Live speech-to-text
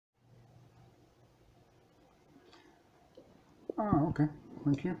Ah, okay.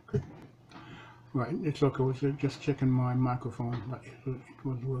 Thank you. Good. Right, it's okay. I was just checking my microphone that it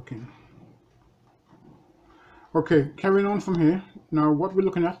was working. Okay, carrying on from here. Now, what we're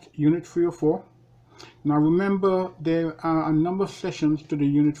looking at, Unit 304. Now, remember, there are a number of sessions to the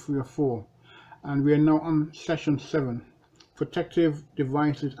Unit 304, and we are now on Session 7, Protective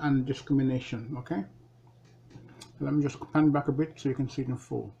Devices and Discrimination, okay? Let me just pan back a bit so you can see it in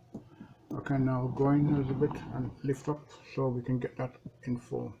full. Okay, now go in a little bit and lift up so we can get that in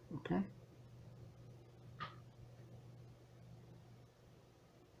full, okay?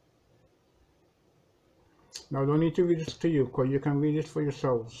 Now, I don't need to read this to you, because you can read it for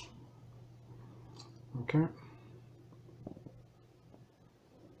yourselves, okay?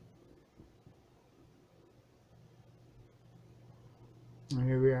 And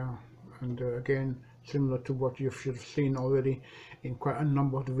here we are, and again, similar to what you should have seen already in quite a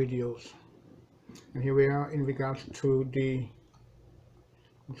number of the videos. And here we are in regards to the,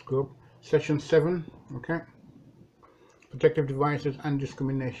 let's go up, Session 7, okay? Protective Devices and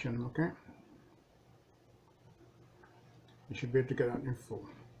Discrimination, okay? You should be able to get that in full.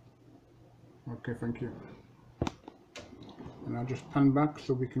 Okay, thank you. And I'll just pan back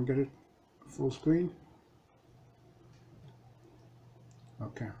so we can get it full screen.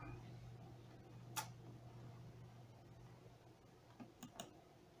 Okay.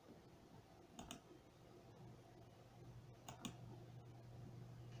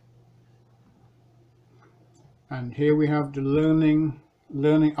 And here we have the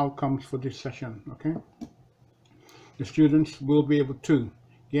learning outcomes for this session, okay? The students will be able to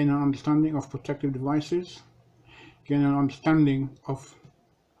gain an understanding of protective devices, gain an understanding of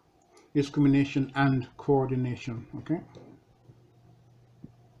discrimination and coordination, okay?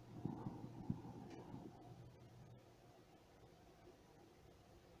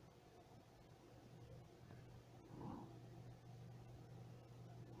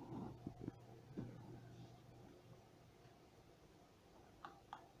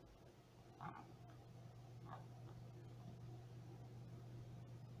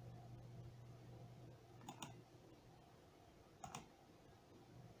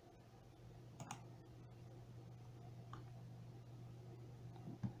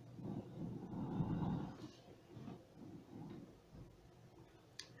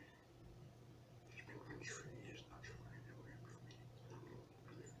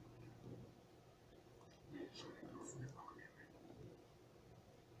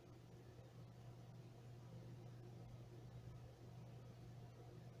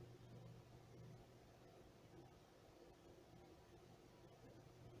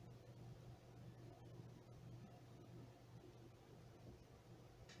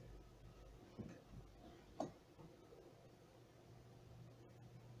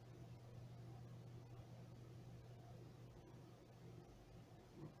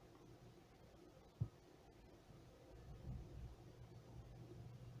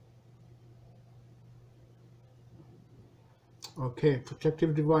 Okay,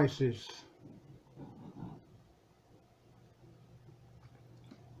 protective devices.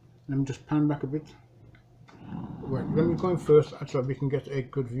 Let me just pan back a bit. Right, let me go in first so we can get a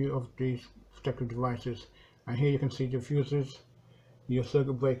good view of these protective devices. And here you can see the fuses, your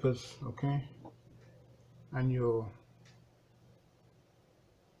circuit breakers, okay, and your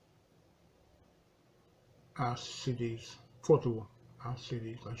RCDs, portable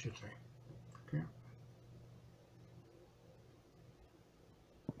RCDs, I should say, okay.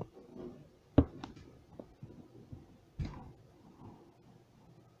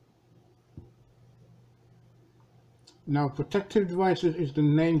 Now, protective devices is the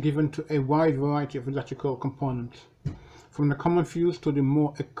name given to a wide variety of electrical components, from the common fuse to the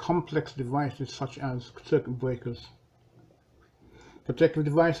more complex devices such as circuit breakers. Protective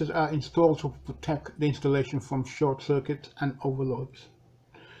devices are installed to protect the installation from short circuits and overloads.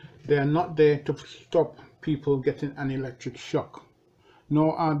 They are not there to stop people getting an electric shock,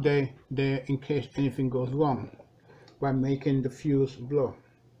 nor are they there in case anything goes wrong by making the fuse blow.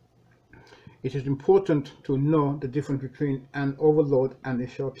 It is important to know the difference between an overload and a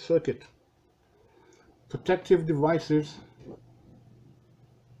short circuit. Protective devices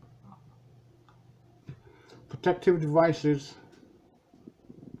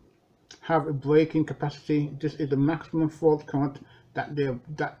have a breaking capacity. This is the maximum fault current that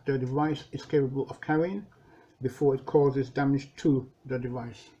the device is capable of carrying before it causes damage to the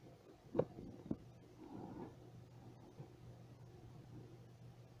device.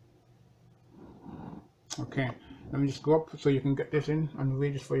 Okay, let me just go up so you can get this in and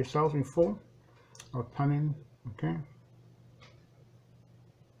read this for yourself in full. Or pan in, okay.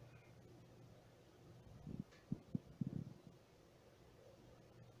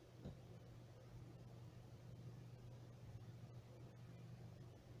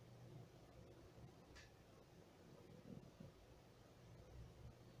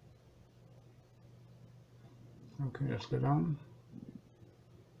 Okay, let's go down.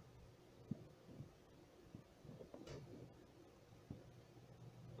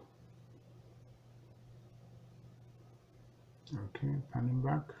 Okay, panning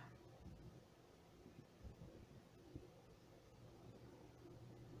back.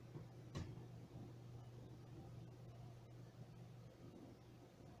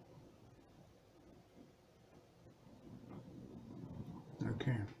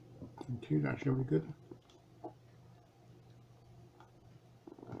 Okay, thank you, that should be good.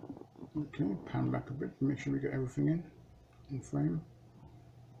 Okay, pan back a bit, make sure we get everything in frame.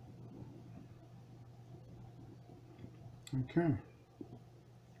 Okay,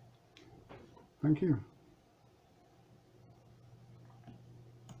 thank you.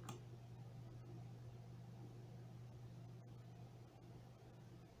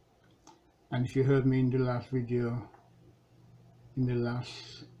 And if you heard me in the last video, in the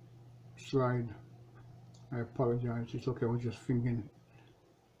last slide, I apologize. It's okay, I was just thinking,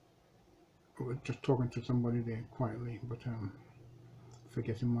 I was just talking to somebody there quietly, but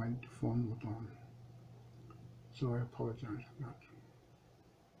forgetting my phone was on. So I apologize for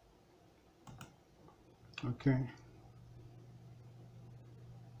that. Okay.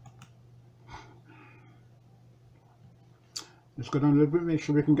 Let's go down a little bit, make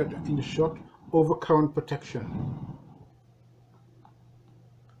sure we can get that in the shot. Overcurrent protection.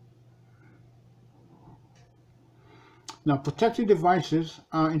 Now, protective devices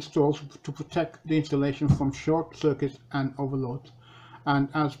are installed to protect the installation from short circuits and overload, and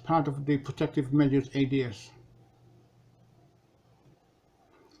as part of the protective measures ADS,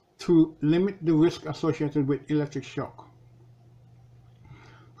 to limit the risk associated with electric shock.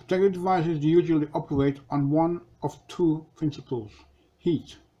 Protective devices usually operate on one of two principles: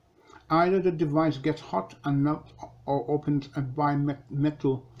 heat. Either the device gets hot and melts or opens a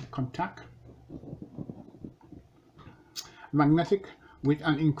bimetal contact. Magnetic. With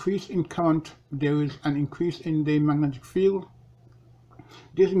an increase in current, there is an increase in the magnetic field.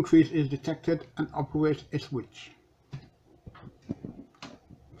 This increase is detected and operates a switch.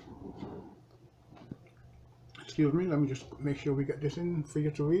 Excuse me, let me just make sure we get this in for you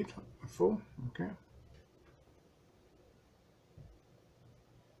to read full. Okay.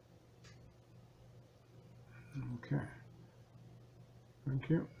 Okay. Thank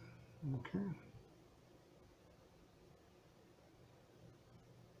you. Okay.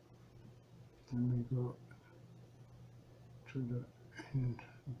 Let me go to the end.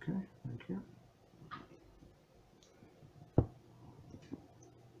 Okay. Thank you.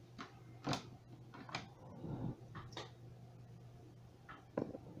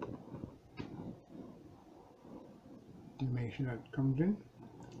 Make sure that comes in,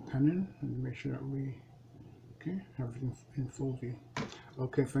 pan in, and make sure that we have it in full view.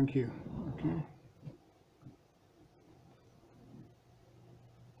 Okay, thank you. Okay.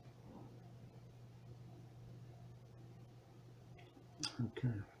 Okay.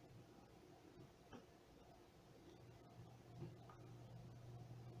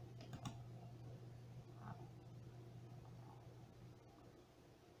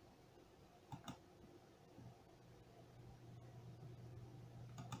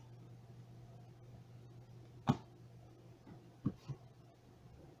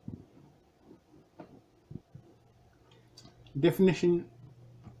 Definition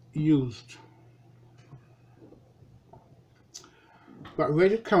used. But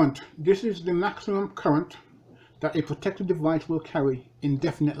rated current, this is the maximum current that a protected device will carry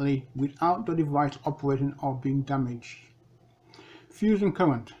indefinitely without the device operating or being damaged. Fusion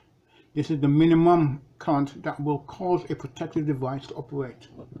current, this is the minimum current that will cause a protected device to operate.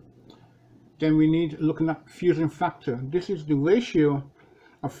 Then we need looking at fusion factor. This is the ratio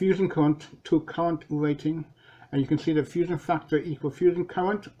of fusion current to current rating, and you can see that fusion factor equals fusion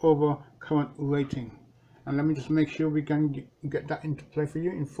current over current rating. And let me just make sure we can get that into play for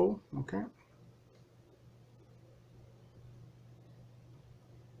you in full. Okay.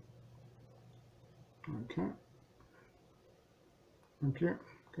 Okay. Thank you.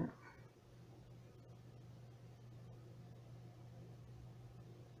 Okay.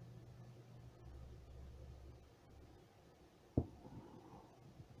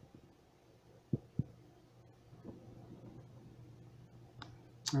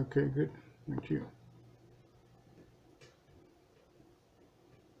 Okay, good. Thank you.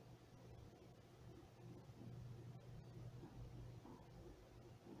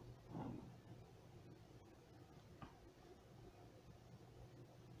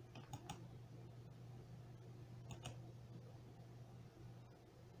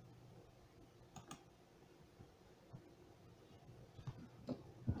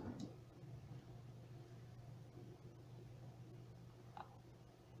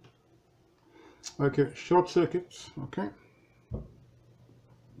 Okay, short circuits. Okay.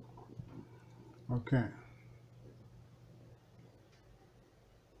 Okay.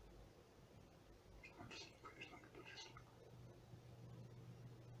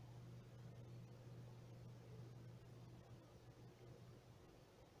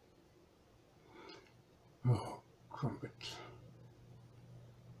 Oh, crumpet.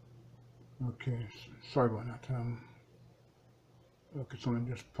 Okay, sorry about that. Okay, someone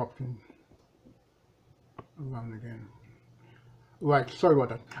just popped in around again. Right, sorry about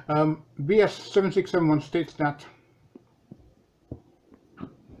that. BS7671 states that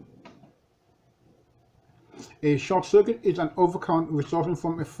a short circuit is an overcurrent resulting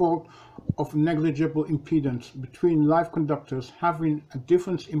from a fault of negligible impedance between live conductors having a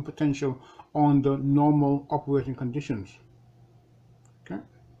difference in potential under normal operating conditions. Okay.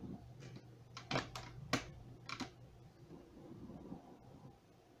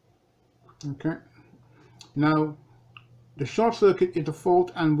 Okay. Now, the short circuit is a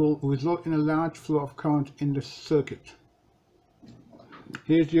fault and will result in a large flow of current in the circuit.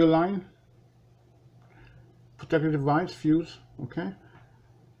 Here's your line, protective device, fuse, okay?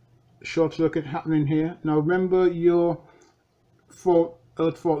 Short circuit happening here. Now remember your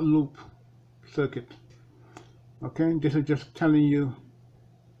earth fault loop circuit, okay? This is just telling you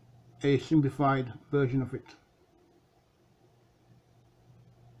a simplified version of it.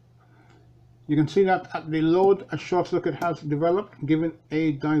 You can see that at the load, a short circuit has developed, giving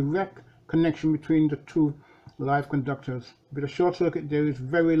a direct connection between the two live conductors. With a short circuit, there is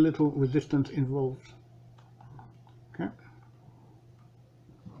very little resistance involved. Okay.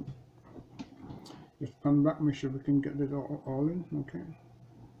 Just come back, make sure we can get this all in. Okay.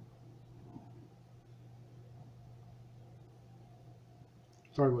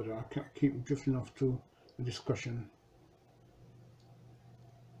 Sorry about that. I can't keep drifting off to the discussion.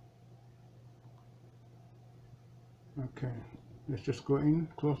 Okay, let's just go in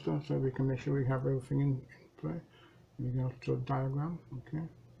closer so we can make sure we have everything in play. We go to a diagram. Okay.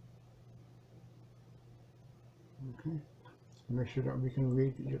 Okay. Make sure that we can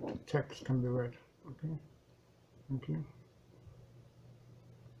read, the text can be read. Okay. Thank you.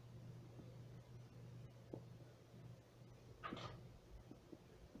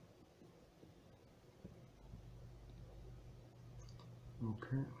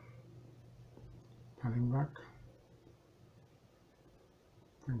 Okay. Panning back.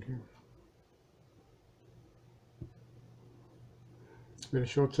 Thank you. With a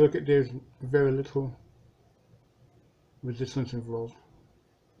short circuit, there's very little resistance involved.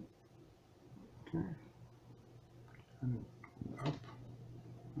 Okay. And up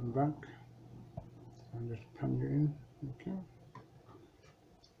and back. And just pan you in. Okay.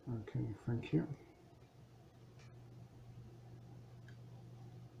 Okay, thank you.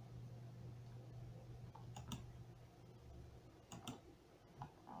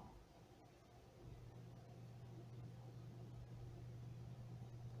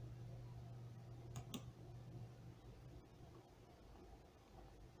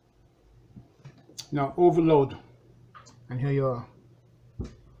 Now overload, and here you are,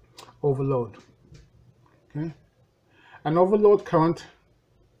 overload. Okay, an overload current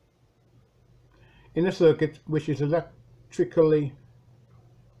in a circuit which is electrically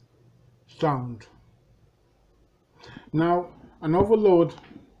sound. Now an overload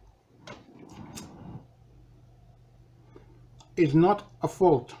is not a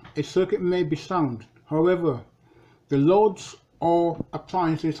fault. A circuit may be sound, however the loads or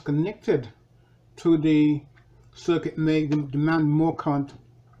appliances connected to the circuit may demand more current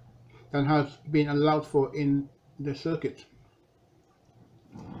than has been allowed for in the circuit.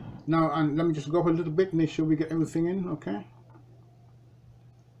 Now, and let me just go up a little bit, make sure we get everything in. Okay.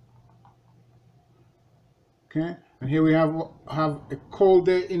 Okay, and here we have a cold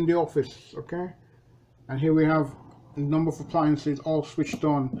day in the office. Okay, and here we have a number of appliances all switched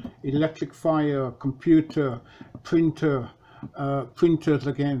on: electric fire, computer, printer, printers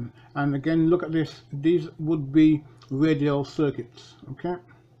again, and again, look at this. These would be radial circuits. Okay.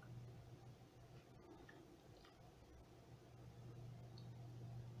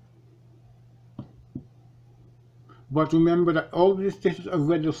 But remember that all these stages of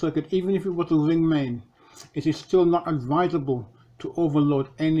radial circuit, even if it was a ring main, it is still not advisable to overload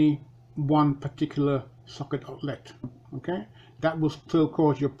any one particular socket outlet. Okay, that will still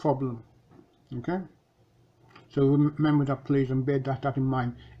cause you a problem. Okay, so remember that, please, and bear that in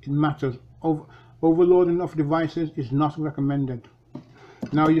mind. It matters. Overloading of devices is not recommended.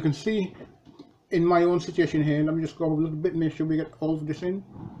 Now you can see in my own situation here, let me just go a little bit, make sure we get all of this in.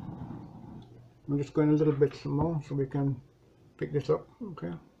 I'm just going a little bit more so we can pick this up.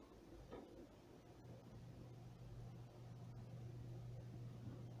 Okay.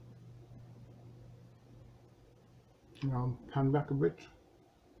 Now pan back a bit.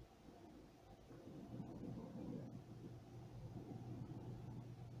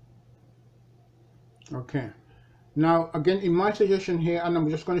 Okay. Now again, in my situation here, and I'm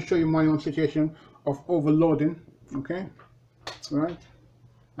just going to show you my own situation of overloading. Okay, right,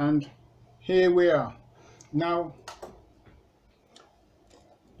 and here we are. Now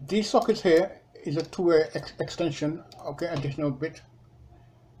these sockets here is a two-way extension, okay, additional bit,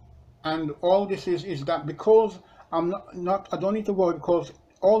 and all this is that because I don't need to worry, because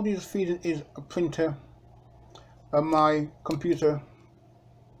all these feeding is a printer, my computer,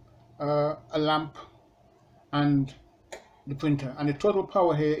 a lamp, and the printer, and the total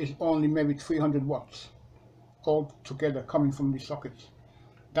power here is only maybe 300 watts all together coming from these sockets.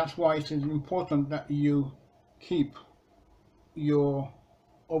 That's why it is important that you keep your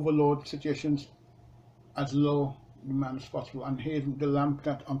overload situations as low demand as possible. And here's the lamp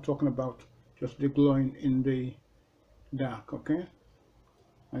that I'm talking about, just the glowing in the dark, okay,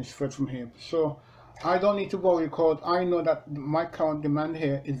 and it's fed from here. So I don't need to worry because I know that my current demand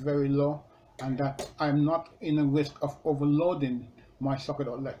here is very low and that I'm not in a risk of overloading my socket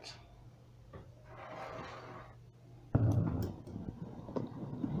outlet.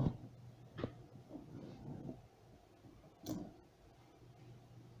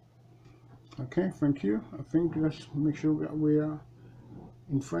 Okay, thank you. I think let's make sure that we are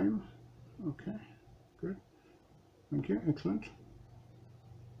in frame. Okay, good. Thank you, excellent.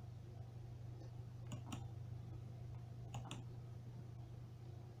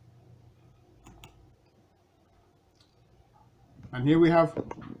 And here we have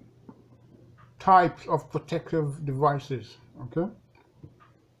types of protective devices, okay?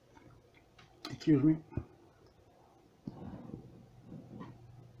 Excuse me.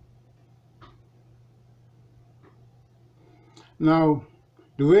 Now,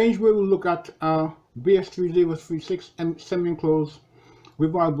 the range we will look at are BS3036 semi-enclosed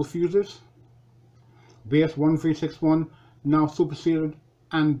revival fuses, BS1361 now superseded,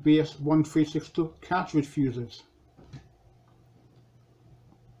 and BS1362 cartridge fuses.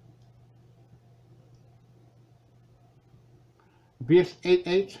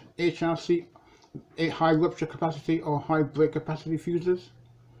 BS88 HRC high rupture capacity or high break capacity fuses,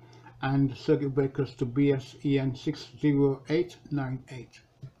 and circuit breakers to BS-EN 60898.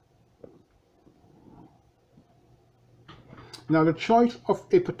 Now the choice of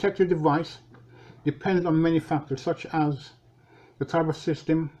a protective device depends on many factors such as the type of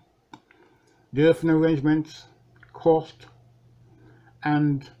system, the earthing arrangements, cost,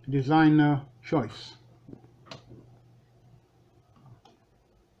 and designer choice.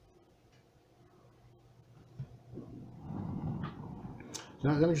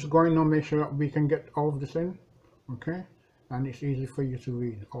 Now let me just go in and make sure that we can get all of this in, okay, and it's easy for you to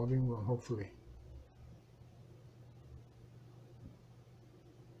read, all in one, hopefully.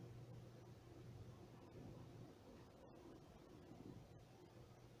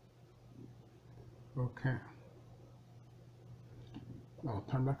 Okay, I'll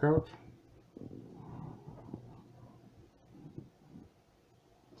turn back out.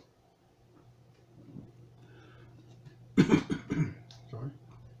 Sorry.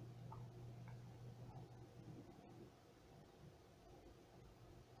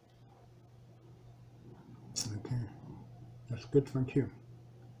 Okay, that's good, thank you.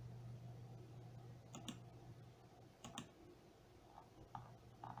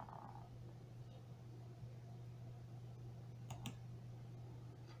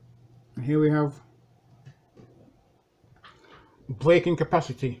 And here we have braking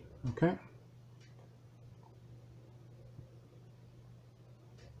capacity, okay.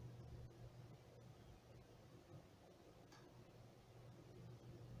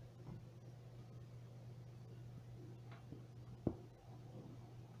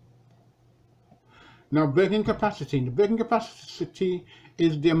 Now braking capacity. The braking capacity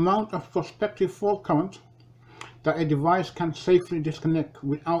is the amount of prospective fault current that a device can safely disconnect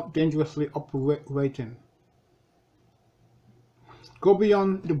without dangerously operating. Go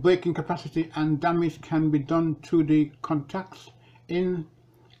beyond the braking capacity and damage can be done to the contacts in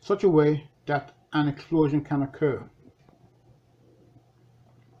such a way that an explosion can occur.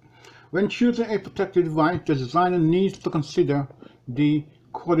 When choosing a protective device, the designer needs to consider the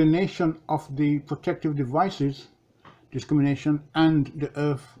coordination of the protective devices, discrimination, and the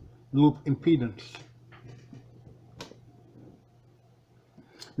earth loop impedance.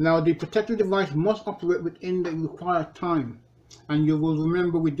 Now the protective device must operate within the required time, and you will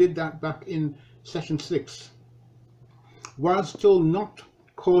remember we did that back in session 6, while still not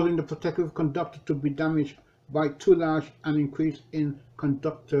causing the protective conductor to be damaged by too large an increase in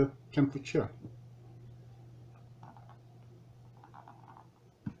conductor temperature.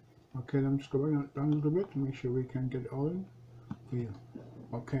 Okay, let me just go back down a little bit to make sure we can get it all in for you.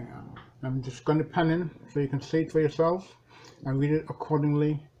 Okay, I'm just going to pan in so you can see it for yourself and read it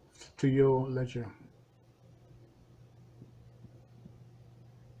accordingly to your leisure.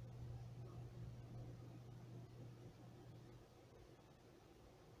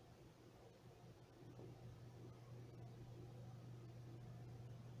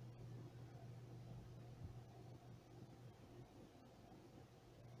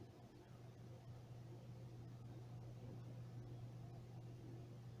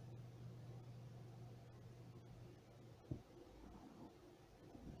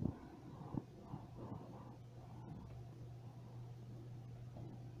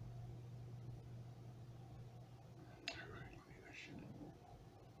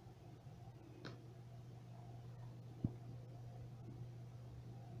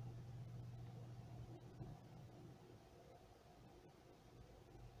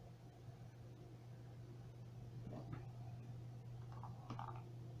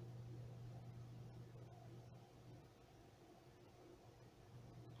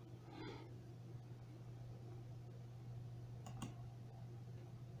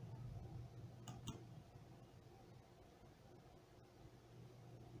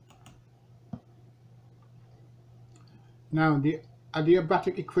 Now the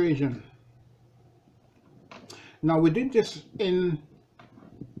adiabatic equation. Now we did this in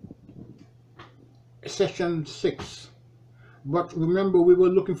session 6, but remember we were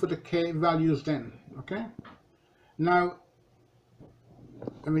looking for the K values then. Okay, now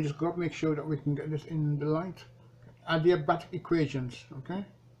let me just go up, make sure that we can get this in the light. Adiabatic equations. Okay,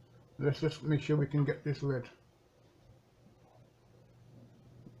 let's just make sure we can get this read.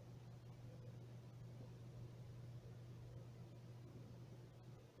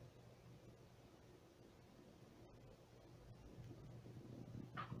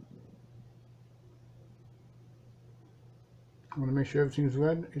 I want to make sure everything is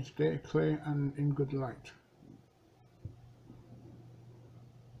red, it's there, clear and in good light.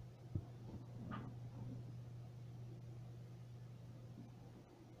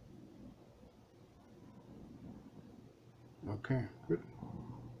 Okay, good.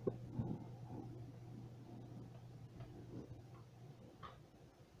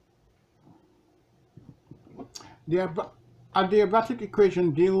 The adiabatic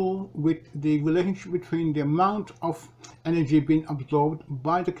equation deals with the relationship between the amount of energy being absorbed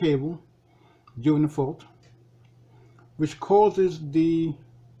by the cable during the fault, which causes the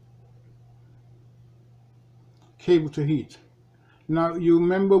cable to heat. Now you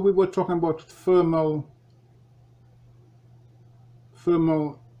remember we were talking about thermal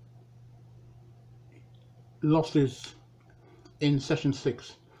losses in session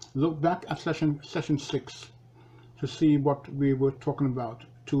 6. Look back at session 6 to see what we were talking about,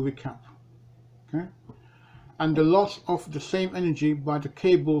 to recap. Okay, and the loss of the same energy by the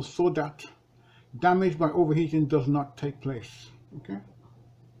cable so that damage by overheating does not take place. Okay,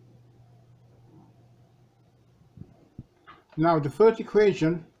 now the third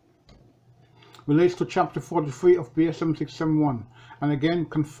equation relates to chapter 43 of BS 7671, and again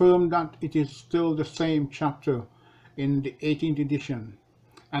confirm that it is still the same chapter in the 18th edition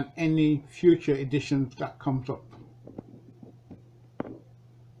and any future editions that comes up,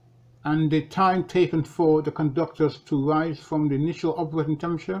 and the time taken for the conductors to rise from the initial operating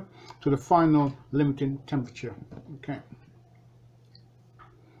temperature to the final limiting temperature. Okay,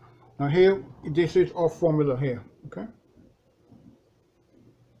 now here, this is our formula here. Okay,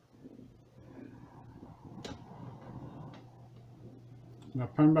 now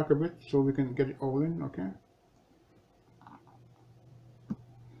pan back a bit so we can get it all in. Okay,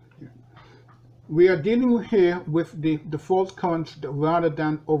 yeah. We are dealing here with the fault currents rather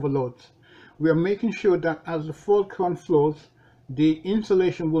than overloads. We are making sure that as the fault current flows, the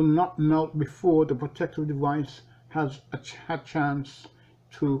insulation will not melt before the protective device has a chance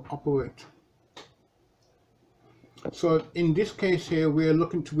to operate. So in this case here, we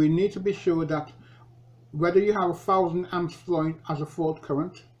need to be sure that whether you have 1000 amps flowing as a fault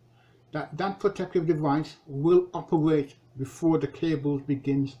current, that protective device will operate before the cable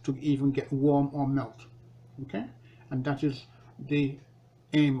begins to even get warm or melt. Okay, and that is the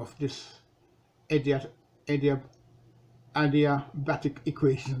aim of this adiabatic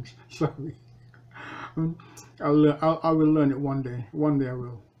equations. Sorry, I will learn it one day. One day I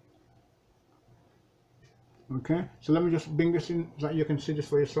will. Okay, so let me just bring this in so that you can see this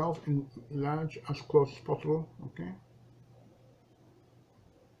for yourself in large, as close as possible. Okay.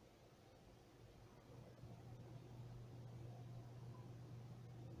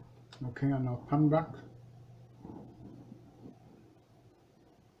 Okay, and now pan back.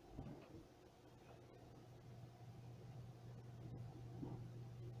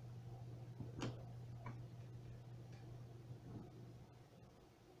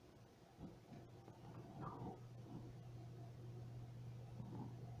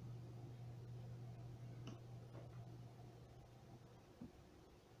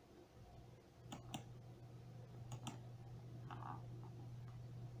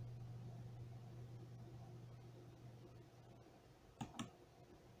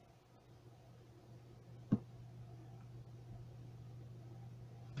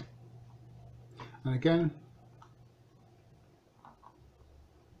 And again,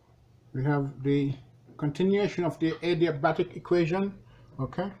 we have the continuation of the adiabatic equation.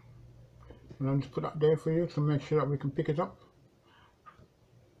 Okay, and I'll just put that there for you to make sure that we can pick it up.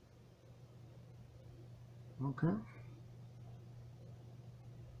 Okay.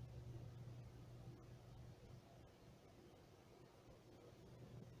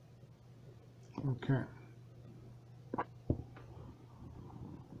 Okay.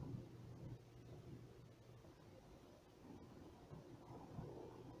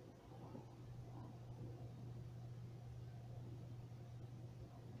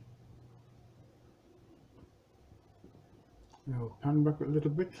 I'll pan back a little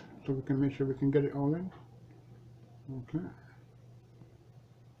bit so we can make sure we can get it all in. Okay.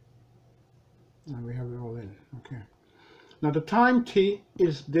 And we have it all in. Okay. Now the time t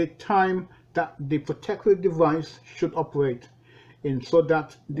is the time that the protective device should operate in, so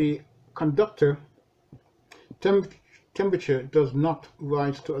that the conductor temperature does not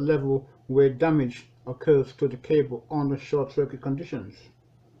rise to a level where damage occurs to the cable under short circuit conditions.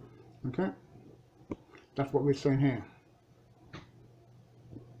 Okay, that's what we're saying here.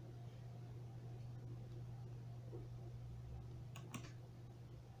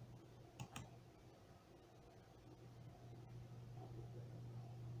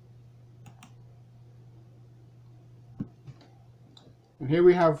 And here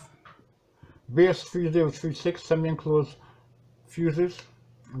we have BS3036 semi-enclosed fuses.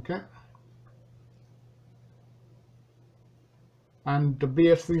 Okay, and the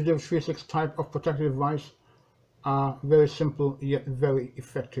BS3036 type of protective device are very simple yet very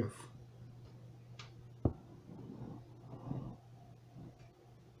effective.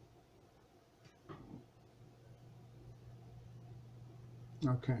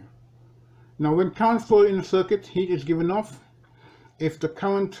 Okay, now when current flow in the circuit, heat is given off. If the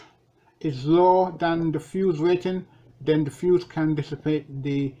current is lower than the fuse rating, then the fuse can dissipate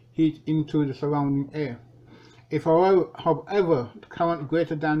the heat into the surrounding air. If however the current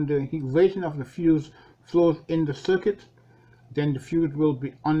greater than the heat rating of the fuse flows in the circuit, then the fuse will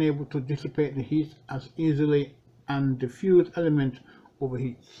be unable to dissipate the heat as easily and the fuse element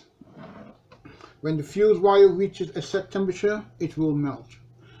overheats. When the fuse wire reaches a set temperature, it will melt.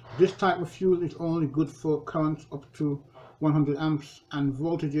 This type of fuse is only good for currents up to 100 amps and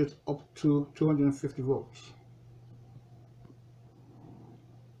voltages up to 250 volts.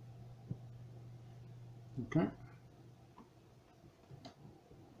 Okay.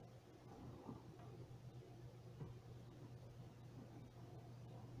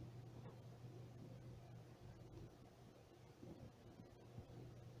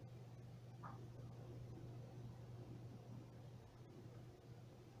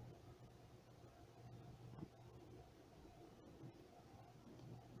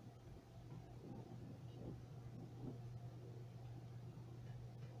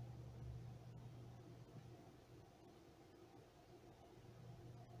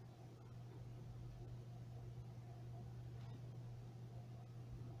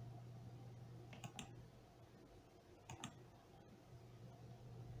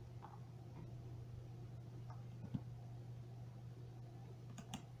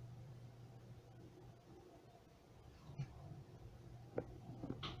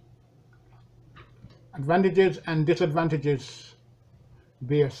 Advantages and disadvantages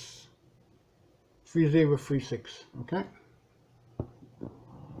BS 3036. Okay,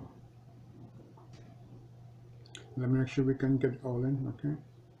 let me make sure we can get it all in. Okay,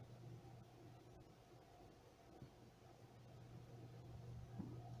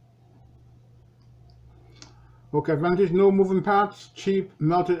 okay, advantage: no moving parts, cheap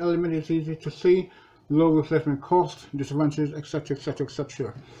melted element is easy to see, low replacement cost. Disadvantages, etc, etc,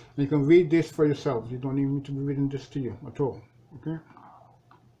 etc. You can read this for yourselves. You don't need me to be reading this to you at all. Okay,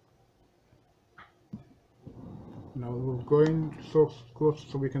 now we're going so close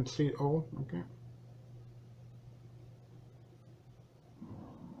so we can see it all. Okay,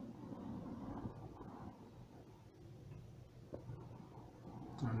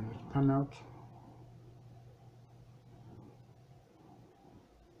 and let's pan out.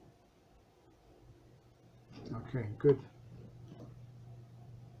 Okay, good.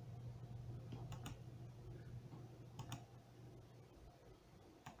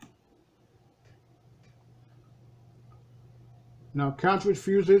 Now cartridge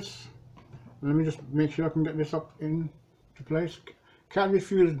fuses, let me just make sure I can get this up into place. Cartridge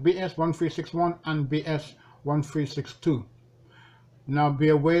fuses BS1361 and BS1362. Now be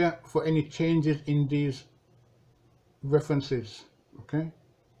aware for any changes in these references. Okay,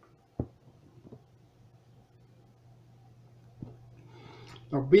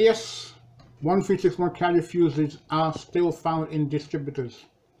 now BS 136 carrier fuses are still found in distributors.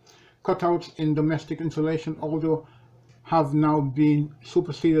 Cutouts in domestic insulation, although, have now been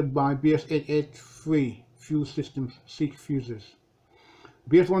superseded by BS883 fuse systems, SEEK fuses.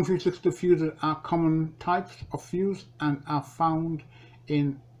 BS1362 fuses are common types of fuse and are found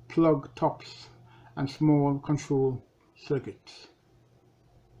in plug tops and small control circuits.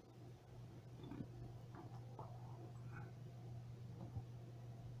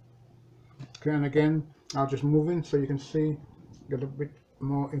 Okay, and again, I'll just move in so you can see, get a bit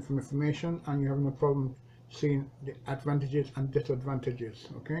more information, and you have no problem seeing the advantages and disadvantages.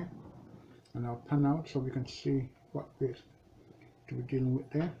 Okay, and I'll pan out so we can see what we're to be dealing with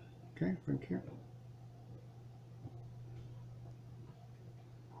there. Okay, thank you.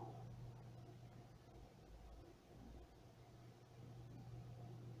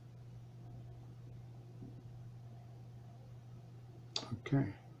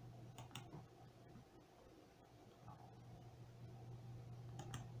 Okay.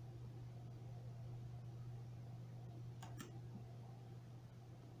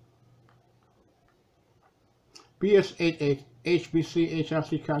 BS88 HBC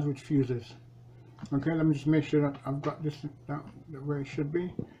HRC cartridge fuses. Okay, let me just make sure that I've got this the way it should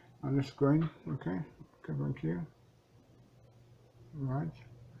be, and it's going. Okay, thank you. Right,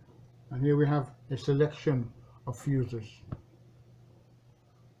 and here we have a selection of fuses.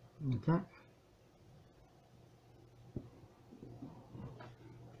 Okay,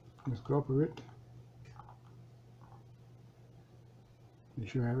 let's go up with it. You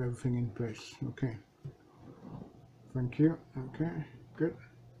should have everything in place. Okay. Thank you. Okay, good.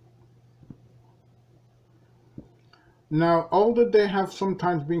 Now, although they have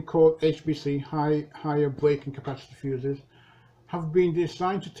sometimes been called HBC, higher breaking capacity fuses, have been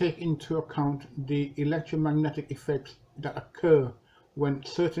designed to take into account the electromagnetic effects that occur when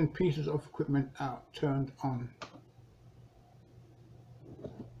certain pieces of equipment are turned on.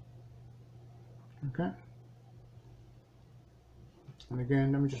 Okay. And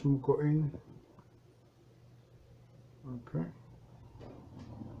again, let me just go in. Okay,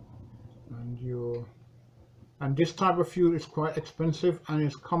 and this type of fuel is quite expensive and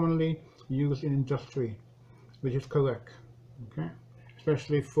is commonly used in industry, which is correct. Okay,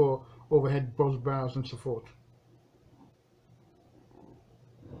 especially for overhead bus bars and so forth.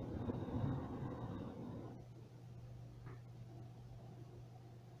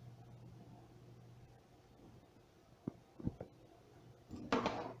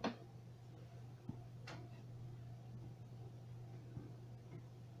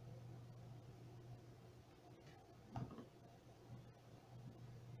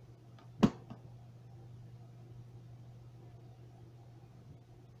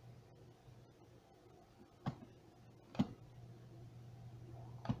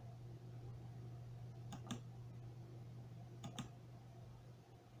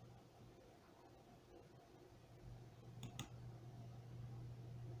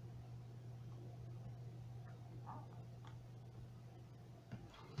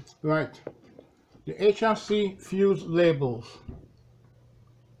 Right, the HRC fuse labels.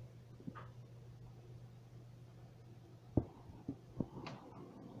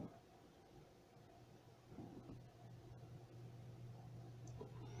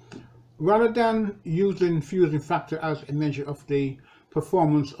 Rather than using fusing factor as a measure of the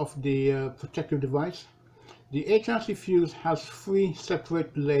performance of the protective device, the HRC fuse has three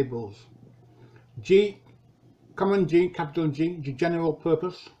separate labels. G, common G, capital G, the general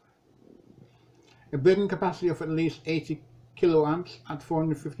purpose, a breaking capacity of at least 80 kiloamps at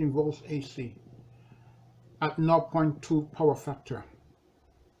 415 volts AC at 0.2 power factor.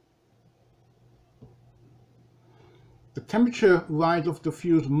 The temperature rise of the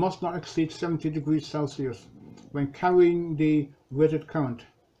fuse must not exceed 70 degrees Celsius when carrying the rated current.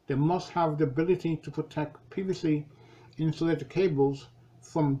 They must have the ability to protect PVC insulated cables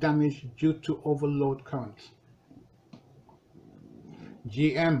from damage due to overload currents.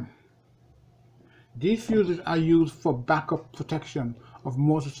 GM. These fuses are used for backup protection of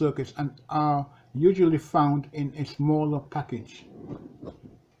motor circuits and are usually found in a smaller package.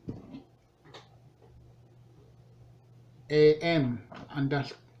 AM, and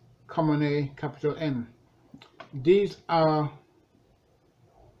that's common A, capital M. These are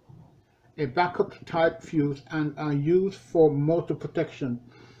a backup type fuse and are used for motor protection.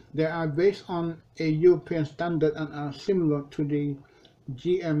 They are based on a European standard and are similar to the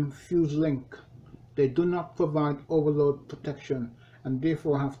GM fuse link. They do not provide overload protection and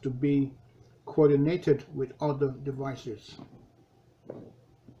therefore have to be coordinated with other devices.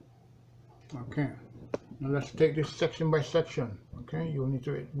 Okay, now let's take this section by section. Okay, you'll need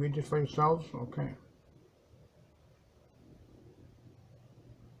to read it for yourselves. Okay.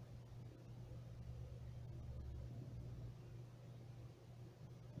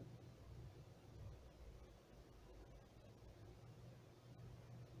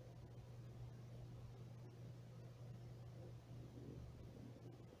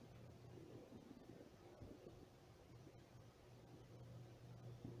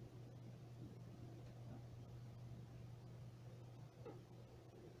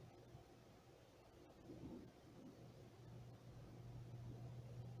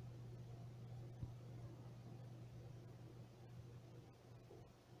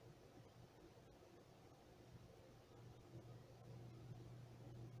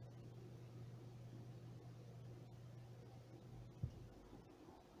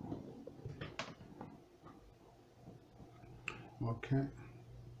 Okay.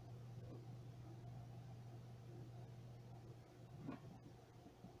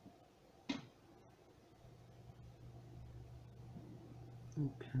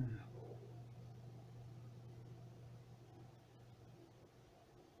 Okay.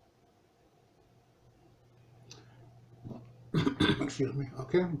 Excuse me.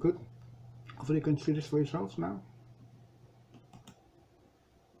 Okay, good. Hopefully you can see this for yourselves now.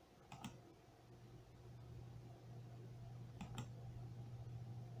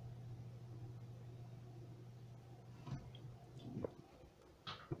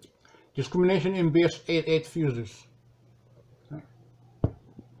 Discrimination in base 88 fuses. Okay.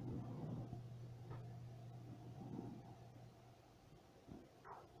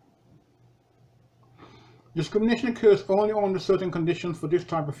 Discrimination occurs only under certain conditions for this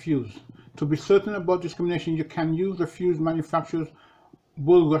type of fuse. To be certain about discrimination, you can use the fuse manufacturer's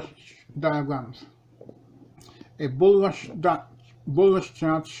bulrush diagrams. A bulrush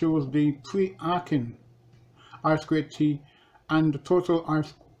chart shows the pre-arcing I squared T and the total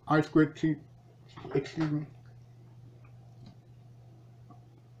I squared T, excuse me.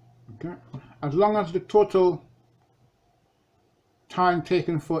 Okay. As long as the total time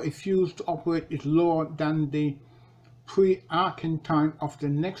taken for a fuse to operate is lower than the pre-arcing time of the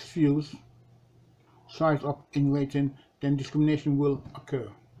next fuse size up in rating, then discrimination will occur.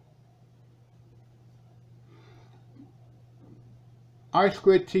 I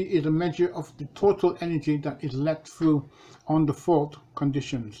squared T is a measure of the total energy that is let through under fault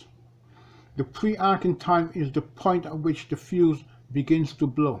conditions. The pre-arcing time is the point at which the fuse begins to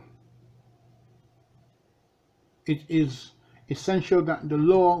blow. It is essential that the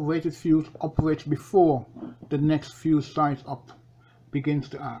lower rated fuse operates before the next fuse size up begins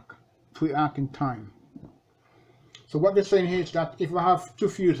to arc, pre-arcing time. So what they're saying here is that if I have two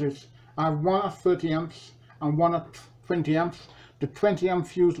fuses, I have one at 30 amps and one at 20 amps, the 20 amp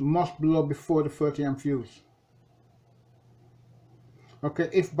fuse must blow before the 30 amp fuse. Okay,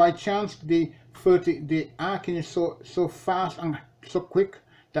 if by chance the arcing is so fast and so quick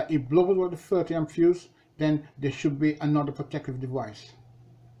that it blows over the 30 amp fuse, then there should be another protective device.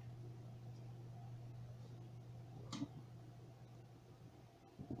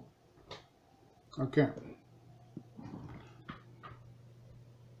 Okay.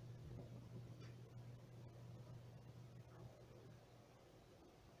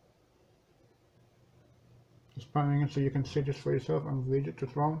 Just panning it so you can see this for yourself and read it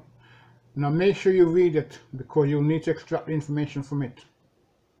as well. Now make sure you read it because you'll need to extract the information from it.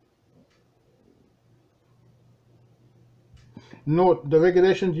 Note, the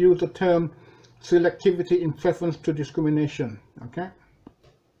regulations use the term selectivity in preference to discrimination. Okay.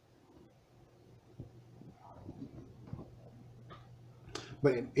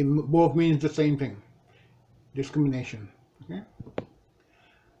 But it both means the same thing, discrimination. Okay.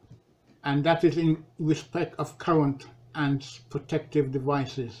 And that is in respect of current and protective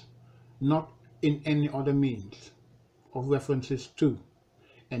devices, not in any other means of references to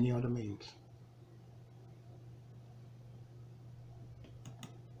any other means.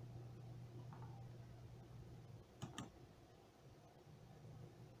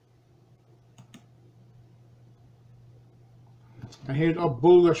 And here's our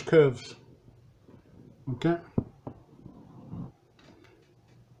bulrush curves. Okay.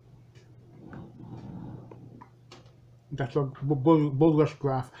 That's a bulrush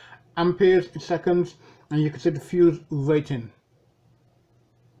graph. Amperes in seconds, and you can see the fuse rating.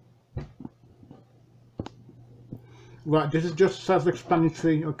 Right, this is just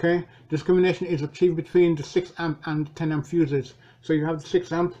self-explanatory, okay? Discrimination is achieved between the 6 amp and the 10 amp fuses. So you have the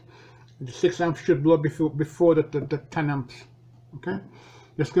 6 amp, the 6 amp should blow before the 10 amps, okay?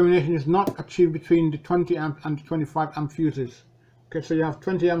 Discrimination is not achieved between the 20 amp and the 25 amp fuses. Okay, so you have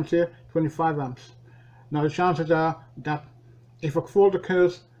 20 amps here, 25 amps. Now the chances are that If a fault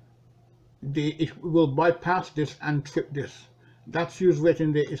occurs, it will bypass this and trip this. That fuse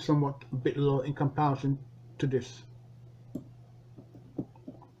rating there is somewhat a bit low in comparison to this.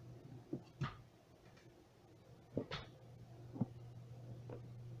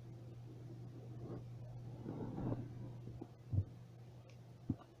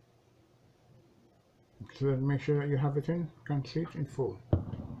 So make sure that you have it in, can see it in full.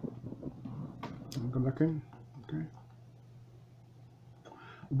 I'll go back in. Okay.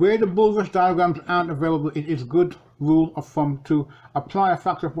 Where the bulrush diagrams aren't available, it is good rule of thumb to apply a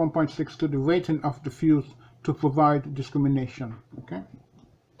factor of 1.6 to the rating of the fuse to provide discrimination. Okay.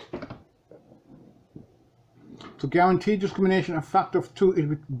 To guarantee discrimination, a factor of 2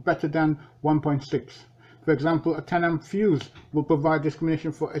 is better than 1.6. For example, a 10 amp fuse will provide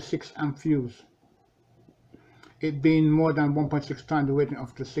discrimination for a 6 amp fuse, it being more than 1.6 times the rating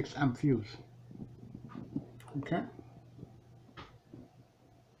of the 6 amp fuse. Okay.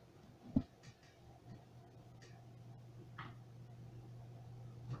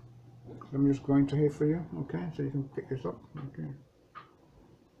 I'm just going to here for you, okay, so you can pick this up, okay.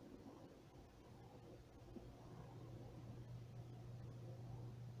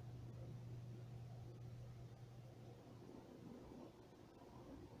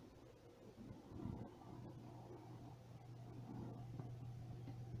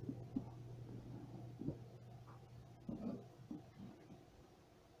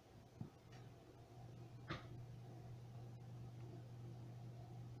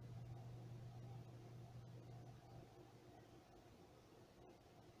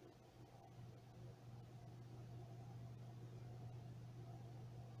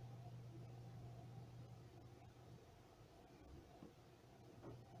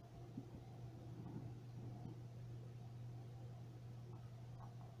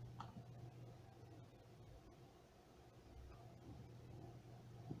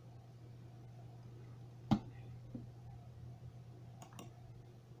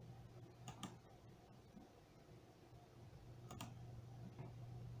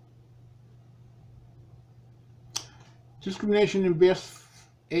 Discrimination in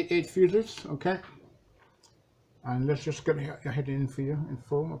BS88 fuses, okay. And let's just get your head in for you in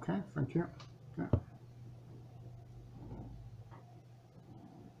full, okay, thank you. Okay.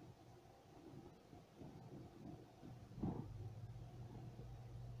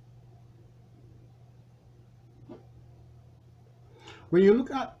 When you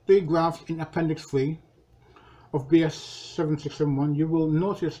look at the graphs in Appendix 3 of BS7671, you will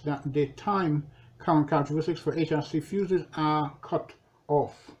notice that the time current characteristics for HRC fuses are cut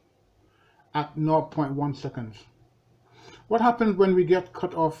off at 0.1 seconds. What happens when we get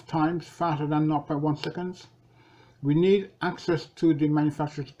cut off times faster than 0.1 seconds? We need access to the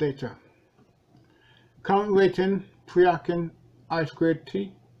manufacturer's data. Current rating, pre-arcing I squared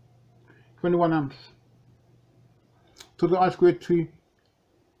T, 21 amps. Total I squared T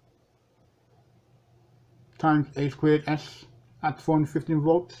times A squared S at 415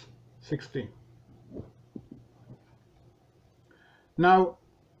 volts, 60. Now,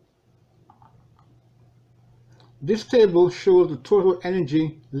 this table shows the total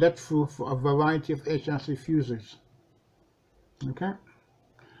energy let through for a variety of HRC fuses. Okay.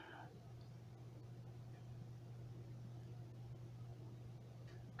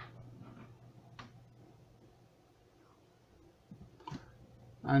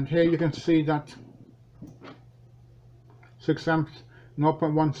 And here you can see that 6 amps,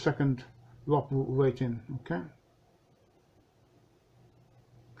 0.1 second drop rating. Okay.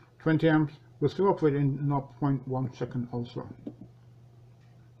 20 amps will still operate in 0.1 second also.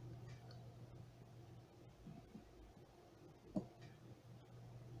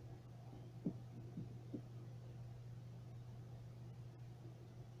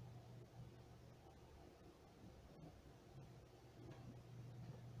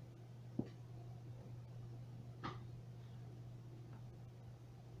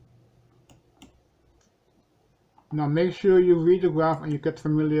 Now make sure you read the graph and you get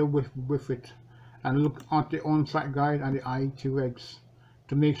familiar with it, and look at the on-site guide and the IET regs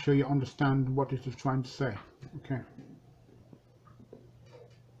to make sure you understand what it is trying to say. Okay.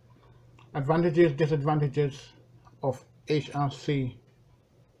 Advantages, disadvantages of HRC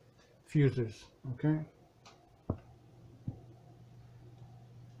fuses. Okay.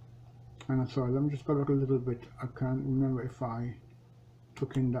 And I'm sorry, let me just go back a little bit. I can't remember if I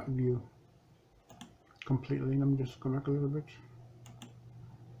took in that view completely. Let me just go back a little bit.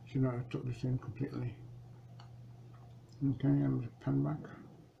 Should not have took this in completely. Okay, I'm just pan back.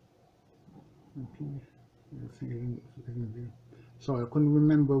 Okay, everything is in view. Sorry, I couldn't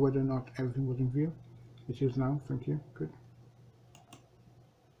remember whether or not everything was in view. It is now, thank you, good.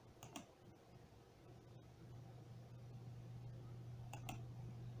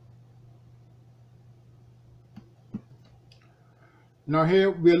 Now here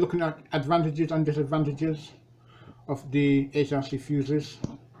we are looking at advantages and disadvantages of the HRC fuses.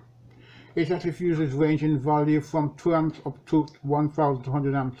 HRC fuses range in value from 2 amps up to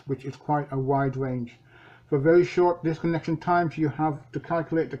 1200 amps, which is quite a wide range. For very short disconnection times, you have to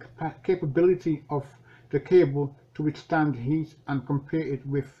calculate the capability of the cable to withstand heat and compare it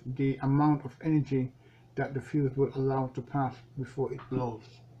with the amount of energy that the fuse will allow to pass before it blows.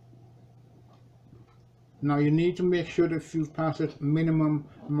 Now you need to make sure the fuse passes minimum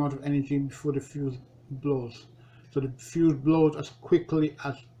amount of energy before the fuse blows. So the fuse blows as quickly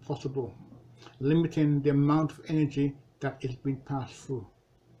as possible, limiting the amount of energy that is being passed through.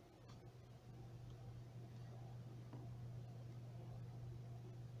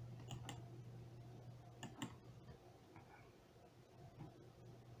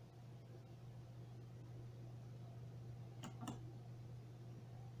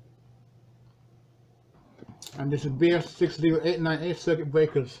 And this is BS60898 circuit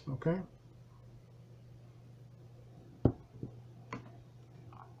breakers, okay?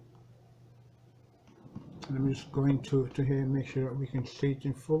 And I'm just going to here, make sure that we can see it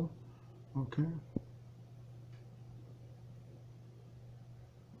in full, okay?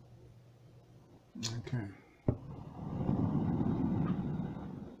 Okay.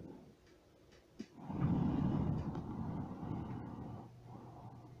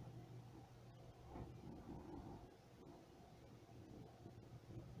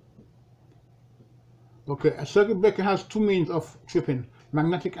 Okay, a circuit breaker has two means of tripping,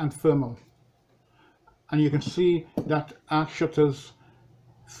 magnetic and thermal. And you can see that arc shutters,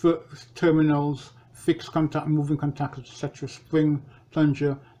 terminals, fixed contact, moving contacts, etc., spring,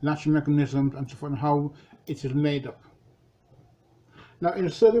 plunger, latching mechanisms, and so forth, and how it is made up. Now, in a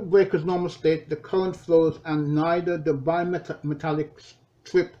circuit breaker's normal state, the current flows and neither the bimetallic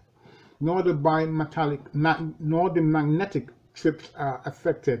strip nor the magnetic strips are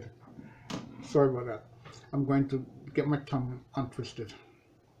affected. Sorry about that. I'm going to get my tongue untwisted.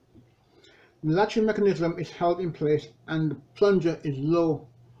 The latching mechanism is held in place and the plunger is low,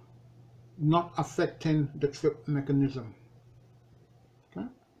 not affecting the trip mechanism. Okay.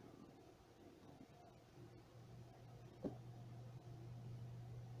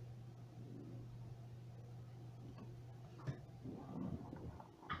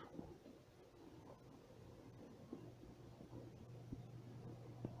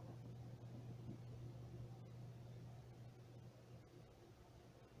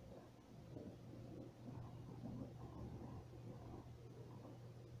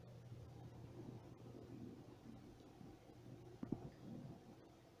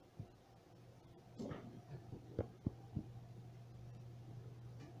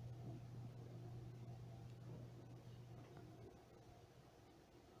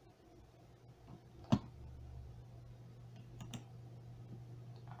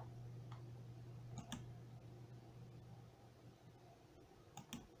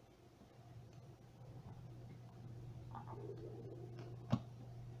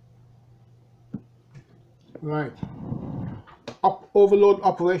 Right. Overload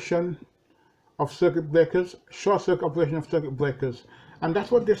operation of circuit breakers, short circuit operation of circuit breakers, and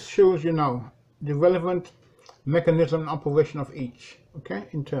that's what this shows you now, the relevant mechanism and operation of each, okay,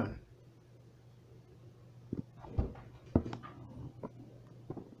 in turn.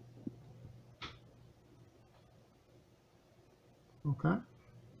 Okay.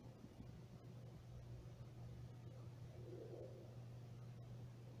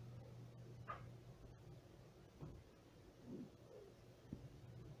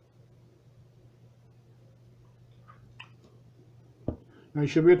 Now you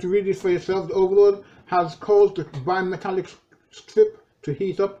should be able to read this for yourself. The overload has caused the bimetallic strip to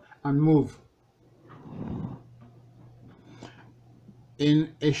heat up and move.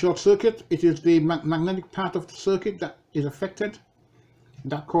 In a short circuit, it is the magnetic part of the circuit that is affected.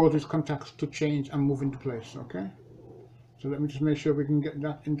 That causes contacts to change and move into place, okay? So let me just make sure we can get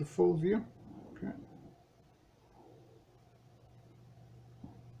that into full view. Okay.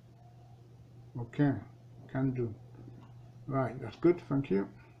 Okay, can do. Right, that's good, thank you.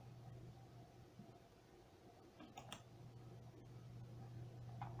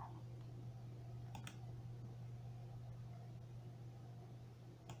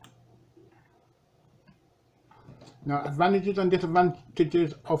 Now, advantages and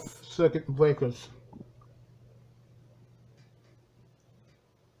disadvantages of circuit breakers.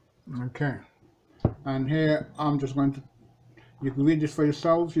 Okay, and here I'm just going to, you can read this for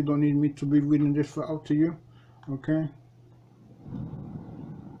yourselves, you don't need me to be reading this out to you, okay?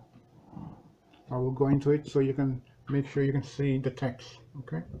 I will go into it so you can make sure you can see the text,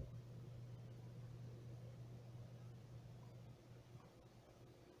 okay?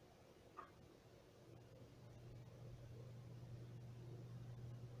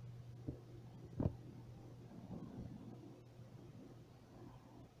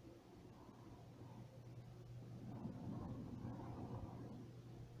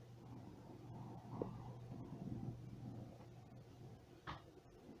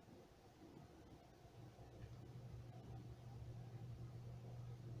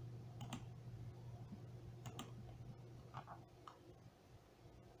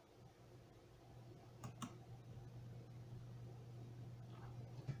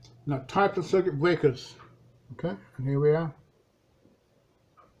 Now types of circuit breakers. Okay, and here we are.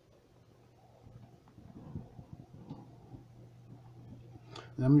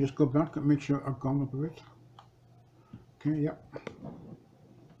 Let me just go back and make sure I've gone up a bit. Okay, yep.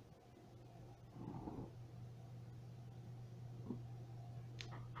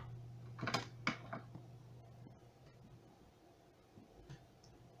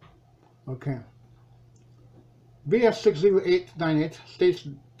 Okay. BS60898 states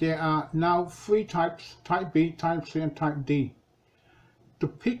there are now 3 types, Type B, Type C and Type D. To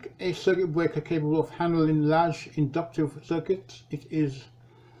pick a circuit breaker capable of handling large inductive circuits, it is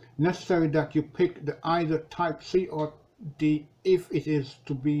necessary that you pick either Type C or D if it is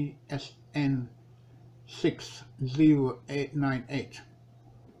to be SN60898.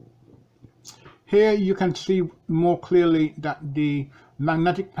 Here you can see more clearly that the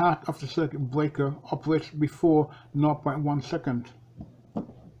magnetic part of the circuit breaker operates before 0.1 second.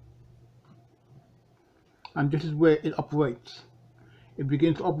 And this is where it operates. It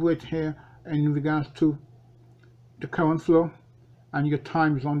begins to operate here in regards to the current flow, and your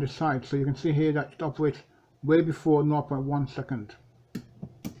time is on the side. So you can see here that it operates way before 0.1 second.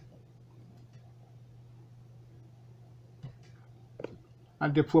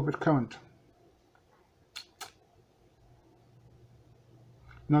 At the appropriate current.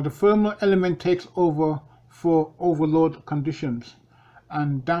 Now the thermal element takes over for overload conditions,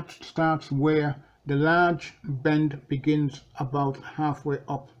 and that starts where the large bend begins about halfway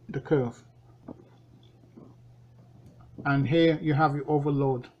up the curve. And here you have your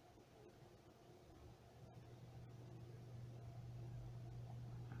overload.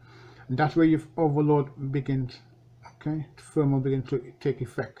 And that's where your overload begins. Okay, the thermal begins to take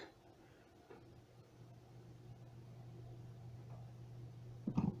effect.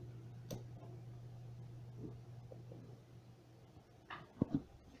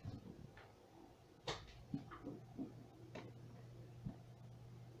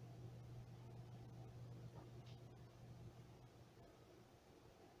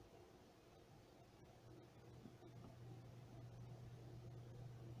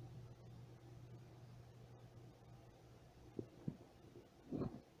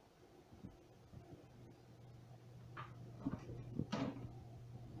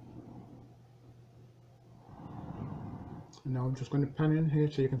 Now I'm just going to pan in here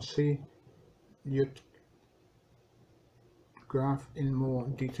so you can see your graph in more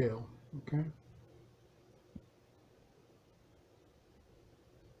detail. Okay.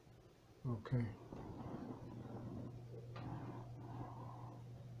 Okay.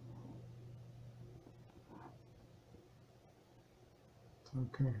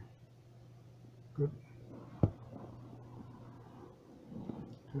 Okay. Good.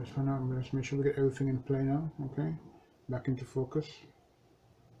 Just for now, let's make sure we get everything in play now. Okay. Back into focus.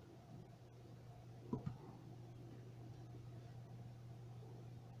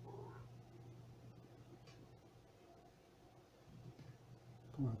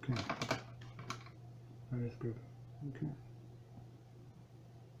 Okay. That is good. Okay.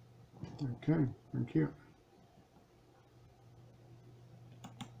 Okay, thank you.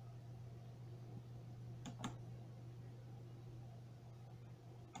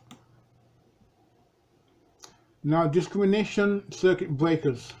 Now discrimination circuit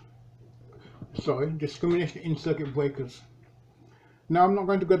breakers. Discrimination in circuit breakers. Now I'm not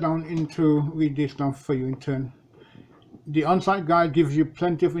going to go down into read this down for you in turn. The on-site guide gives you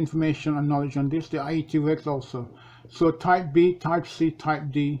plenty of information and knowledge on this. The IET regs also. So Type B, Type C,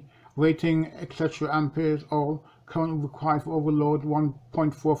 Type D, rating, etc. amperes, all current required for overload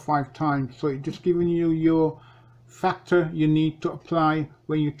 1.45 times. So it's just giving you your factor you need to apply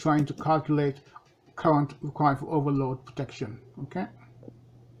when you're trying to calculate current required for overload protection. Okay.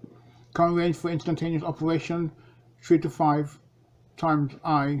 Current range for instantaneous operation 3 to 5 times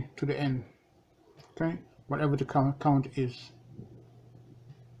I to the n. Okay, whatever the current is.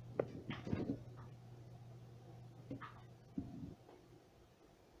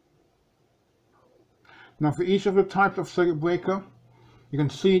 Now for each of the types of circuit breaker, you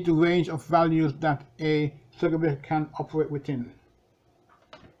can see the range of values that a circuit breaker can operate within.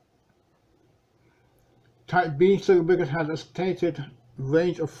 Type B circuit breaker has a stated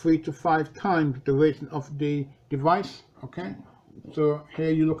range of 3 to 5 times the rating of the device. Okay, so here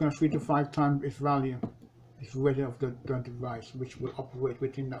you're looking at 3 to 5 times its value, its rating of the device, which will operate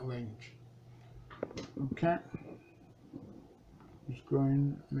within that range. Okay, just go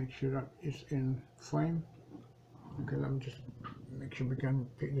in, make sure that it's in frame. Okay, let me just make sure we can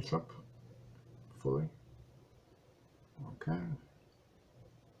pick this up fully. Okay.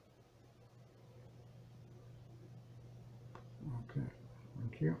 Okay,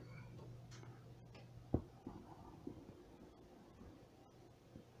 Thank you.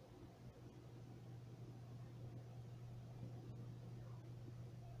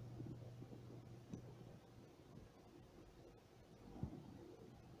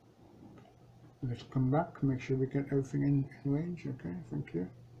 Let's come back, make sure we get everything in range. Okay, thank you.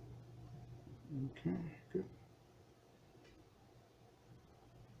 Okay, good.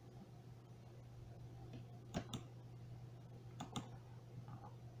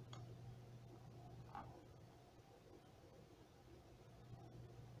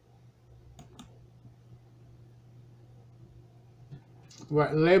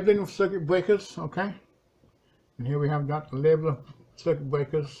 Right, labeling of circuit breakers. Okay, and here we have that label of circuit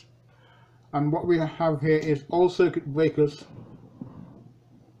breakers. And what we have here is all circuit breakers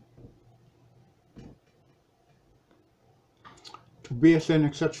to BSN,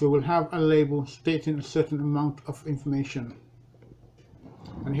 etc. will have a label stating a certain amount of information.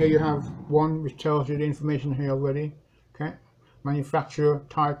 And here you have one which tells you the information here already. Okay, manufacturer,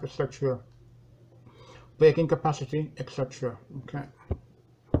 type, etc. Breaking capacity, etc. Okay.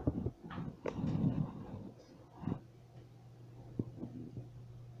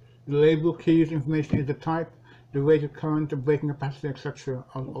 The label keys information is the type, the rated current, the breaking capacity, etc.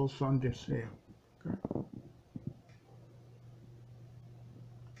 are also on this here. Okay.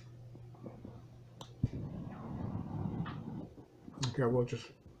 Okay, we'll just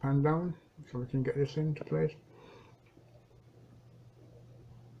pan down so we can get this into place.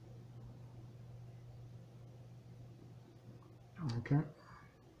 Okay.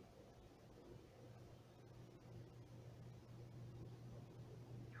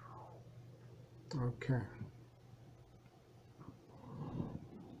 Okay.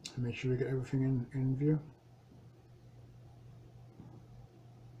 Make sure we get everything in view.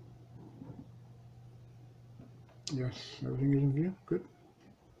 Yes, everything is in view. Good.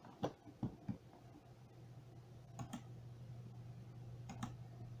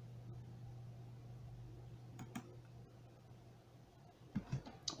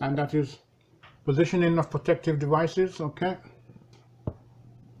 And that is positioning of protective devices. Okay.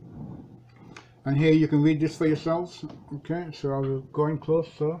 And here you can read this for yourselves. Okay, so I will go in close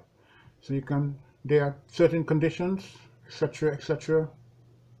so you can, there are certain conditions, etc., etc.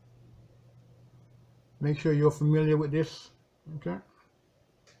 Make sure you're familiar with this. Okay.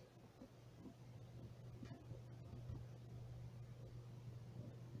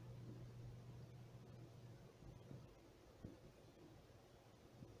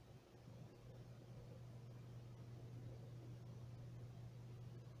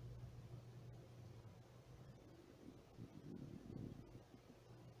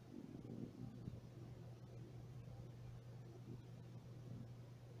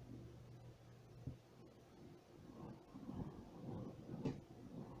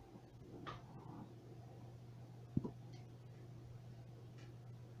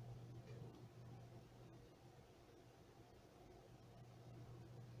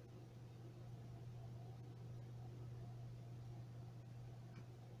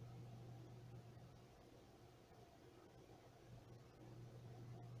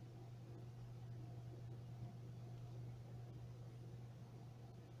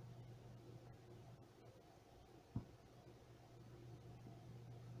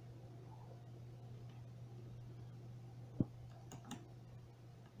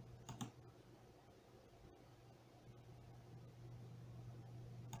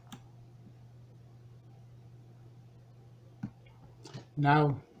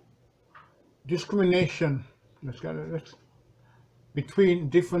 Now, discrimination. Let's between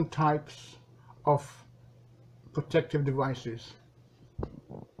different types of protective devices.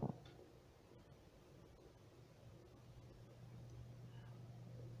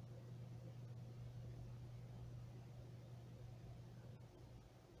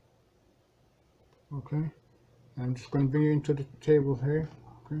 Okay, I'm just going to bring you into the table here.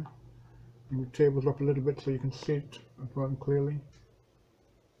 Okay, bring the tables up a little bit so you can see it more clearly.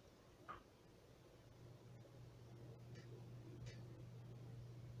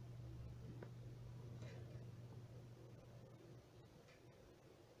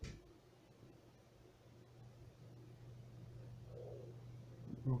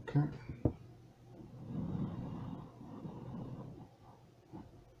 Okay.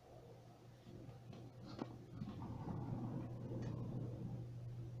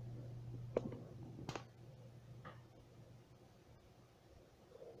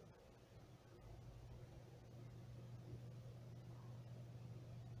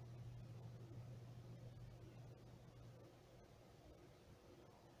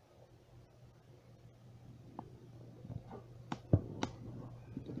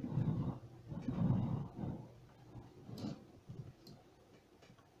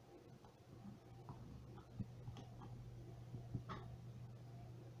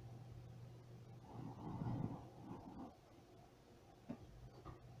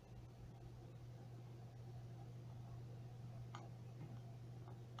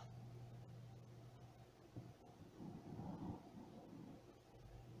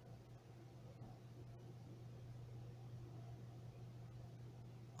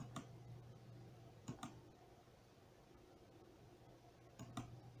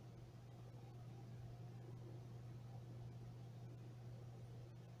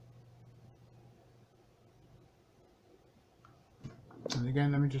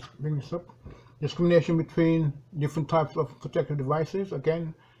 again, let me just bring this up. Discrimination between different types of protective devices.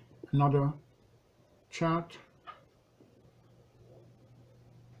 Again, another chart.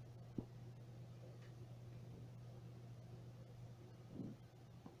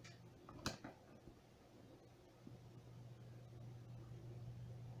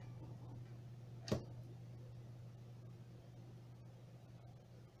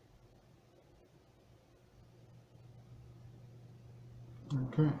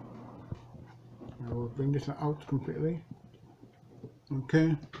 Okay, I will bring this out completely.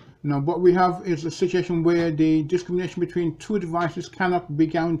 Okay, now what we have is a situation where the discrimination between two devices cannot be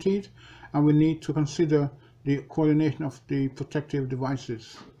guaranteed, and we need to consider the coordination of the protective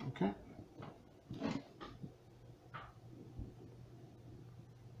devices. Okay.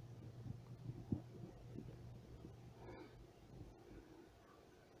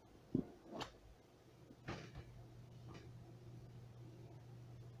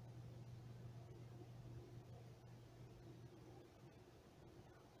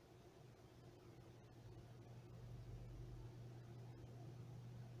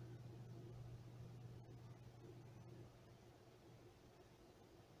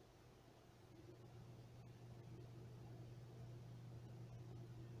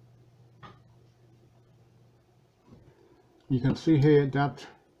 You can see here that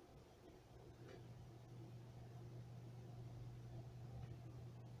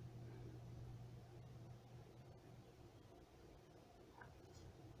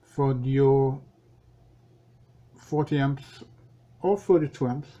for your 40 amps or 32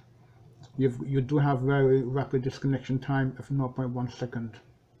 amps, you do have very rapid disconnection time of 0.1 second.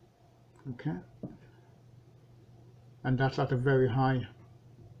 Okay, and that's at a very high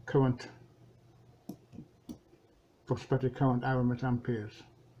current, prospective current arrowmeter amperes.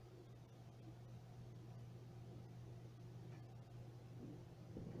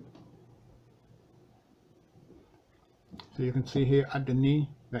 So you can see here at the knee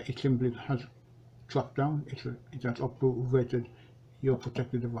that it simply has dropped down. It has uprooted your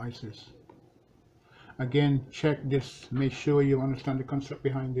protective devices. Again, check this, make sure you understand the concept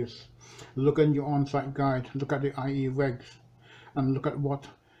behind this. Look at your on-site guide, look at the IE regs, and look at what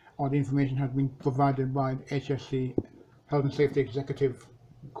all the information has been provided by the HSE Health and Safety Executive,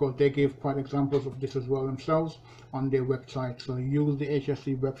 because they gave quite examples of this as well themselves on their website. So use the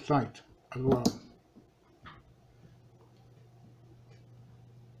HSE website as well.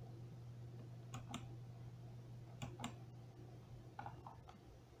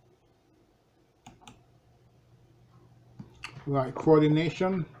 Right,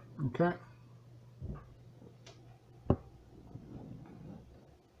 coordination. Okay.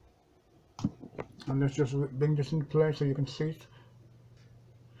 And let's just bring this into place so you can see it.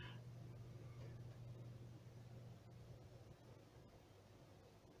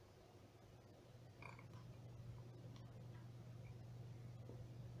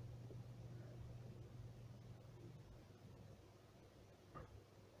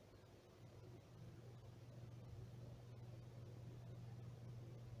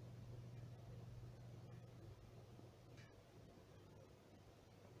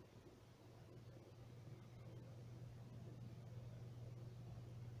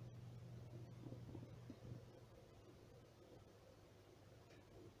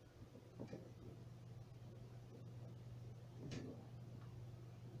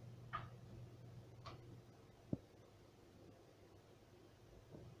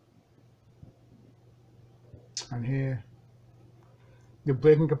 And here, the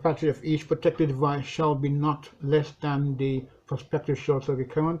breaking capacity of each protected device shall be not less than the prospective short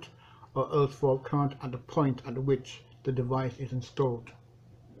circuit current or earth fault current at the point at which the device is installed.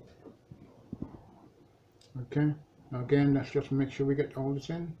 Okay, now again, let's just make sure we get all this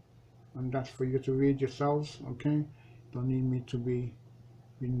in, and that's for you to read yourselves. Okay, don't need me to be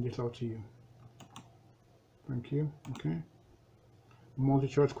reading this out to you. Thank you. Okay,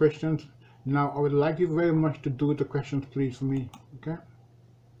 multi-choice questions. Now I would like you very much to do the questions please for me. Okay,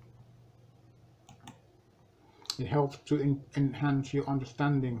 it helps to enhance your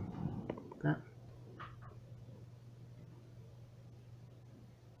understanding. Okay.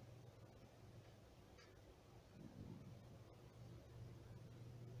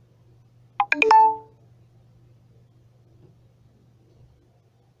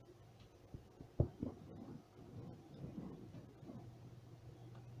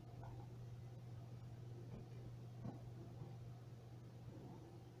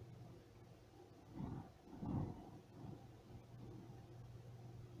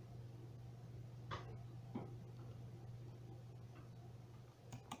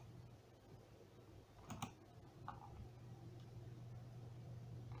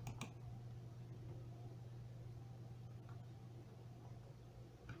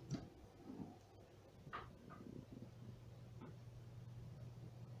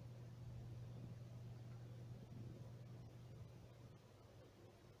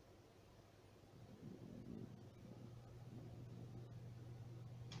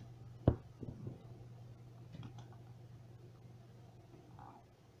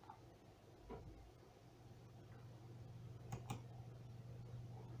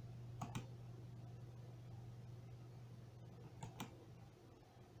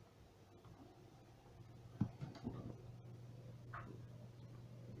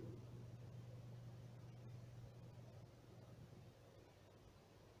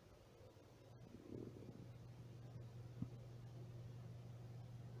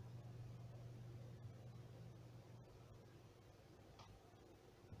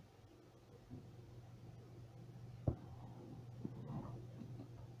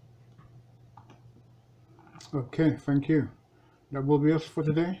 Okay, thank you. That will be us for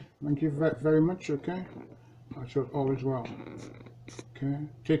today. Thank you very much. Okay, I shall all is well. Okay,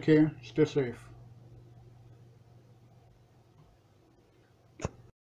 take care, stay safe.